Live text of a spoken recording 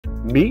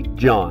Meet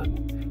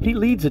John. He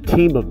leads a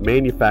team of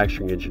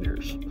manufacturing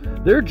engineers.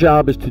 Their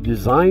job is to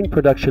design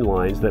production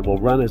lines that will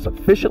run as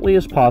efficiently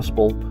as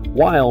possible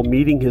while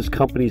meeting his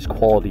company's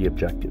quality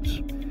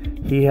objectives.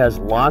 He has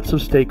lots of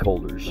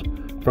stakeholders,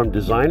 from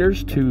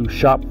designers to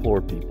shop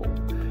floor people.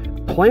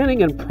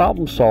 Planning and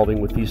problem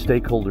solving with these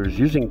stakeholders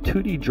using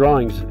 2D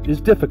drawings is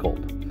difficult.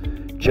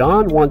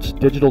 John wants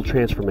digital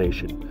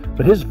transformation,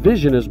 but his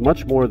vision is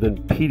much more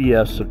than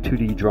PDFs of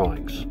 2D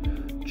drawings.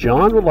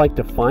 John would like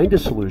to find a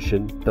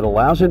solution that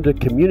allows him to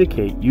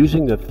communicate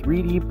using the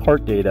 3D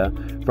part data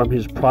from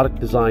his product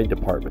design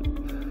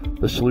department.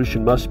 The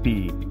solution must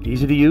be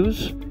easy to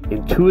use,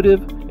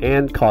 intuitive,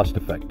 and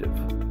cost-effective.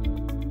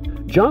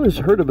 John has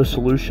heard of a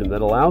solution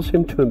that allows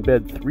him to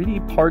embed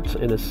 3D parts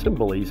and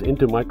assemblies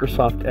into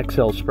Microsoft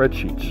Excel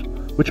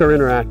spreadsheets, which are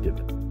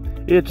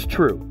interactive. It's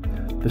true.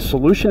 The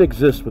solution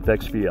exists with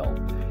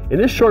XVL. In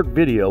this short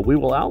video, we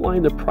will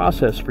outline the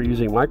process for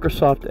using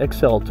Microsoft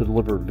Excel to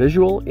deliver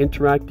visual,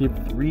 interactive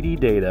 3D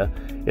data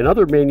and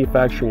other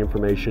manufacturing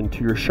information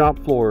to your shop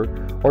floor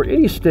or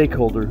any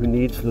stakeholder who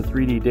needs the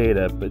 3D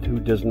data but who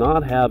does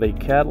not have a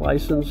CAD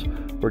license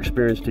or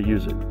experience to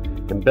use it.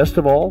 And best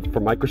of all,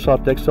 for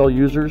Microsoft Excel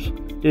users,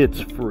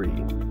 it's free.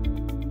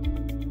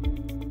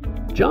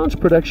 John's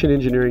production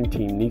engineering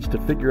team needs to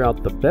figure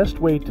out the best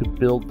way to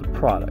build the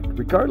product,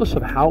 regardless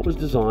of how it was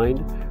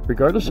designed,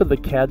 regardless of the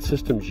CAD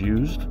systems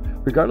used,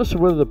 regardless of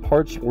whether the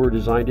parts were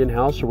designed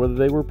in-house or whether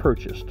they were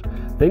purchased.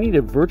 They need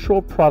a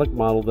virtual product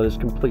model that is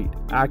complete,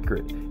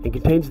 accurate, and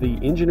contains the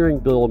engineering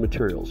bill of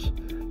materials.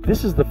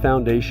 This is the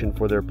foundation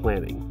for their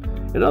planning.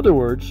 In other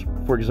words,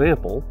 for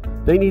example,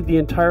 they need the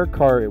entire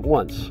car at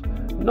once,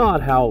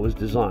 not how it was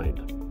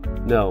designed.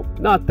 No,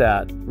 not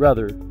that,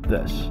 rather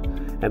this.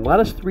 And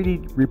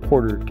Lattice3D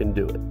Reporter can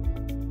do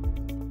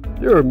it.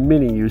 There are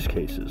many use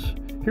cases.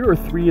 Here are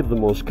 3 of the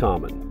most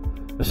common.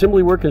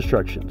 Assembly work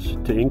instructions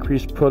to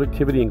increase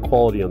productivity and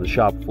quality on the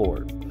shop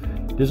floor.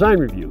 Design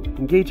review,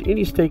 engage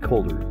any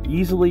stakeholder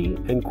easily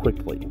and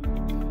quickly.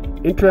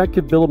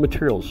 Interactive bill of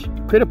materials,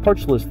 create a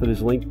parts list that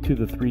is linked to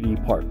the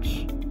 3D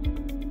parts.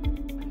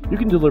 You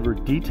can deliver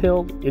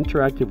detailed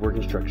interactive work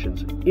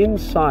instructions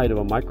inside of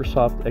a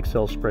Microsoft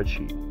Excel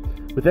spreadsheet.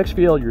 With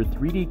XVL, your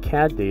 3D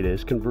CAD data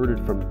is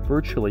converted from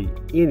virtually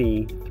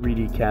any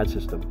 3D CAD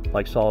system,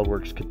 like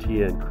SOLIDWORKS,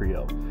 CATIA, and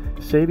Creo,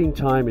 saving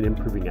time and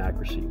improving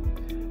accuracy.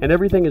 And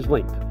everything is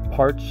linked: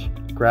 parts,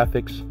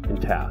 graphics,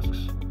 and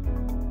tasks.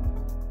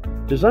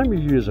 Design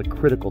review is a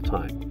critical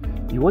time.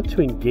 You want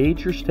to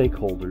engage your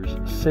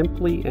stakeholders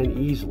simply and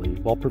easily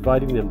while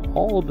providing them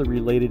all of the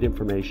related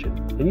information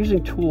and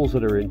using tools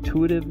that are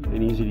intuitive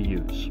and easy to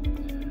use.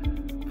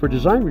 For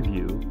design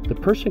review, the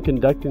person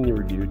conducting the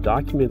review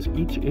documents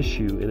each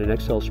issue in an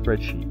Excel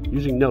spreadsheet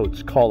using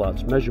notes,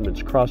 callouts,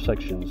 measurements,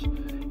 cross-sections,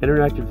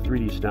 interactive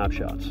 3D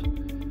snapshots.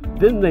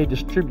 Then they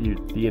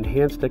distribute the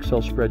enhanced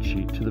Excel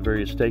spreadsheet to the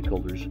various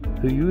stakeholders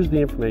who use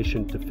the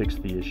information to fix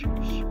the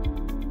issues.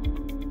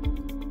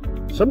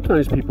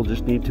 Sometimes people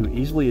just need to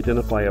easily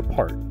identify a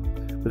part.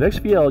 With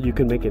XVL, you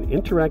can make an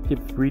interactive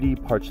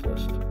 3D parts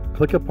list.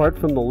 Click a part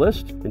from the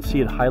list and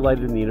see it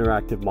highlighted in the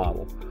interactive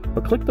model.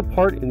 Or click the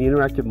part in the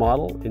interactive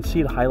model and see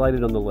it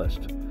highlighted on the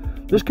list.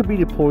 This could be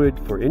deployed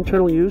for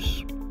internal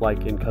use,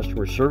 like in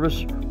customer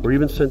service, or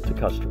even sent to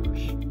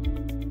customers.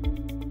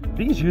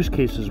 These use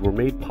cases were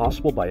made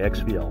possible by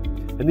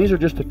XVL, and these are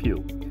just a few.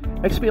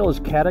 XVL is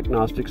CAD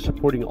agnostic,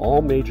 supporting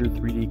all major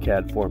 3D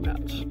CAD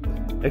formats.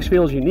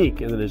 XVL is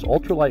unique in that it is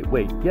ultra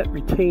lightweight, yet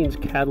retains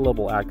CAD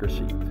level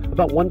accuracy,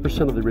 about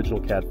 1% of the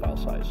original CAD file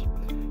size.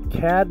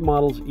 CAD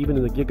models, even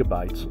in the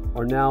gigabytes,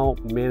 are now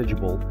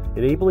manageable,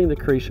 enabling the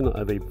creation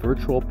of a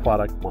virtual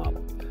product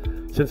model.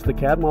 Since the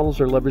CAD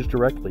models are leveraged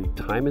directly,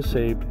 time is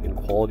saved and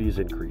quality is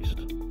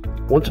increased.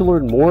 Want to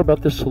learn more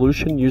about this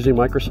solution using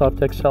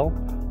Microsoft Excel,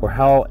 or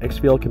how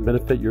XVL can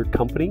benefit your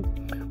company?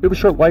 We have a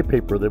short white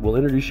paper that will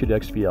introduce you to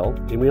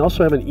XVL, and we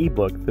also have an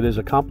ebook that is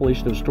a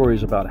compilation of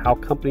stories about how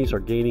companies are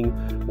gaining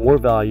more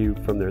value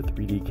from their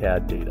 3D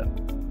CAD data.